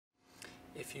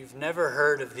If you've never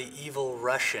heard of the evil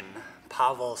Russian,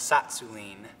 Pavel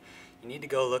Tsatsoulines, you need to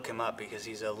go look him up because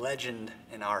he's a legend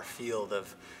in our field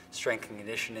of strength and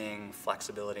conditioning,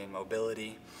 flexibility and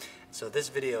mobility. So this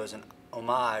video is an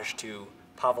homage to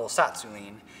Pavel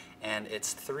Tsatsoulines, and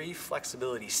it's 3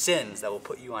 flexibility sins that will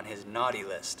put you on his naughty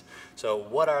list. So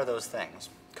what are those things?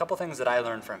 A couple things that I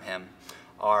learned from him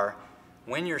are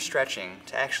when you're stretching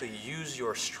to actually use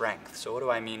your strength. So what do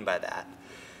I mean by that?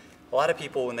 A lot of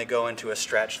people, when they go into a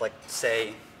stretch, like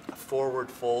say a forward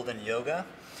fold in yoga,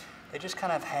 they just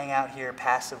kind of hang out here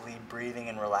passively breathing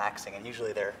and relaxing, and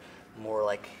usually they're more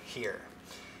like here.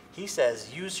 He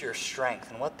says use your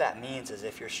strength, and what that means is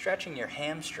if you're stretching your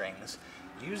hamstrings,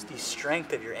 use the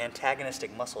strength of your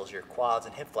antagonistic muscles, your quads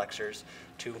and hip flexors,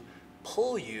 to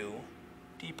pull you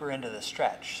deeper into the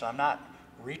stretch. So I'm not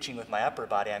reaching with my upper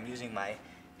body, I'm using my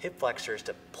hip flexors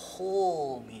to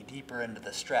pull me deeper into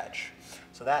the stretch.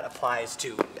 So that applies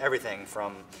to everything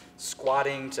from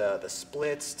squatting to the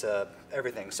splits to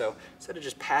everything. So instead of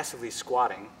just passively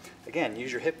squatting, again,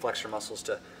 use your hip flexor muscles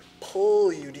to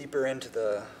pull you deeper into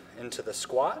the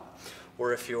squat.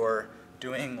 Or if you're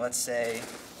doing, let's say,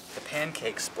 the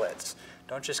pancake splits,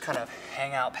 don't just kind of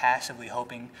hang out passively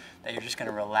hoping that you're just going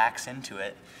to relax into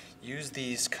it. Use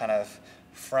these kind of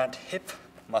front hip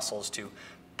muscles to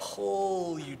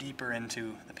pull you deeper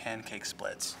into the pancake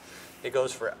splits. It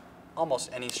goes for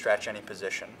almost any stretch, any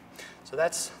position. So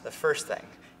that's the first thing,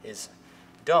 is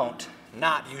don't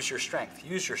not use your strength.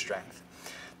 Use your strength.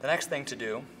 The next thing to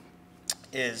do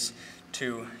is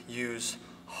to use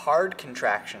hard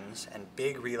contractions and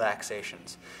big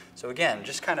relaxations. So again,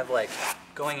 just kind of like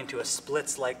going into a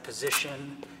splits-like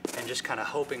position and just kind of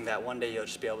hoping that one day you'll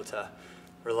just be able to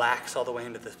relax all the way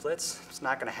into the splits. It's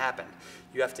not going to happen.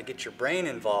 You have to get your brain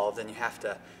involved, and you have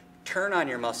to turn on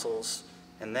your muscles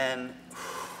and then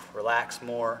relax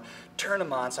more. Turn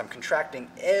them on, so I'm contracting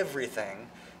everything,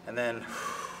 and then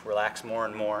relax more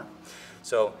and more.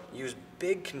 So use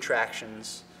big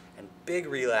contractions and big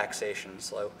relaxations.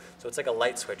 So it's like a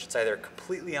light switch. It's either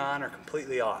completely on or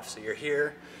completely off. So you're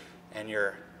here and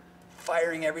you're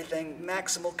firing everything,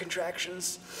 maximal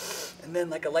contractions, and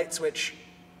then like a light switch,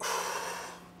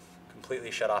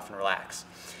 completely shut off and relax.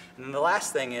 And then the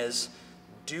last thing is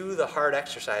do the hard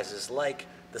exercises like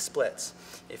the splits.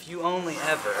 If you only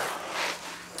ever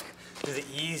do the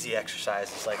easy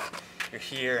exercises, like you're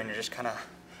here and you're just kind of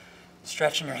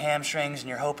stretching your hamstrings and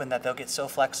you're hoping that they'll get so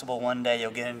flexible one day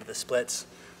you'll get into the splits,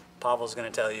 Pavel's going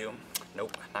to tell you,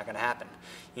 nope, not going to happen.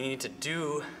 You need to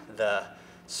do the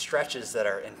stretches that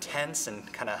are intense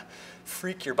and kind of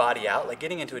freak your body out. Like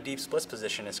getting into a deep splits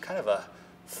position is kind of a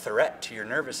threat to your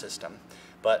nervous system,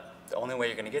 but the only way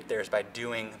you're going to get there is by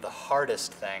doing the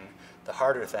hardest thing, the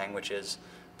harder thing, which is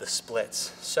the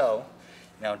splits. So,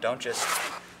 don't just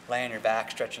lay on your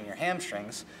back stretching your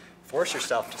hamstrings. Force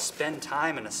yourself to spend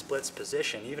time in a splits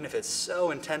position, even if it's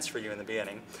so intense for you in the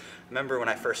beginning. I remember when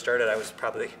I first started, I was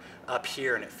probably up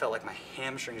here and it felt like my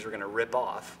hamstrings were going to rip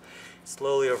off.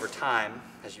 Slowly over time,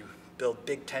 as you build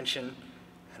big tension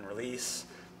and release,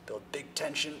 build big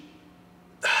tension,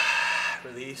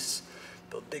 release,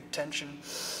 build big tension,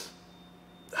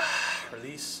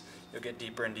 release, you'll get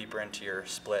deeper and deeper into your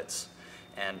splits.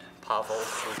 And Pavel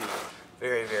will be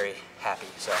very, very happy.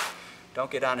 So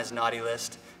don't get on his naughty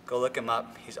list. Go look him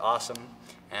up. He's awesome,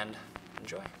 and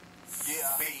enjoy.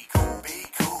 Yeah.